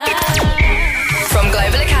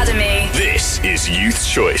Youth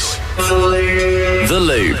Choice. The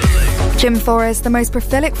Loop. Jim Forrest, the most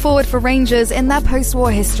prolific forward for Rangers in their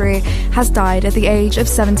post-war history, has died at the age of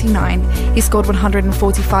 79. He scored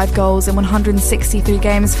 145 goals in 163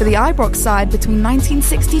 games for the Ibrox side between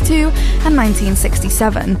 1962 and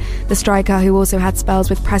 1967. The striker, who also had spells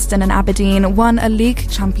with Preston and Aberdeen, won a league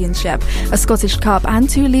championship, a Scottish Cup and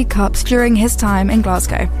 2 League Cups during his time in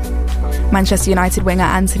Glasgow. Manchester United winger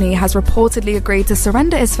Anthony has reportedly agreed to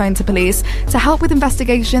surrender his phone to police to help with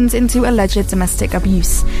investigations into alleged domestic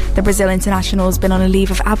abuse. The Brazil international has been on a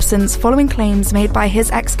leave of absence following claims made by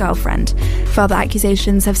his ex-girlfriend. Further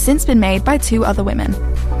accusations have since been made by 2 other women.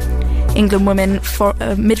 England women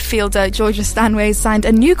midfielder Georgia Stanway signed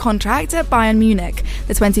a new contract at Bayern Munich.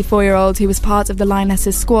 The 24-year-old, who was part of the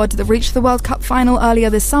Lionesses squad that reached the World Cup final earlier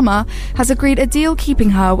this summer, has agreed a deal keeping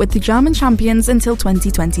her with the German champions until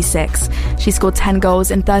 2026. She scored 10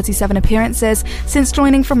 goals in 37 appearances since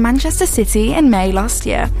joining from Manchester City in May last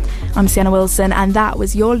year. I'm Sienna Wilson, and that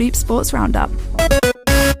was your Loop Sports Roundup.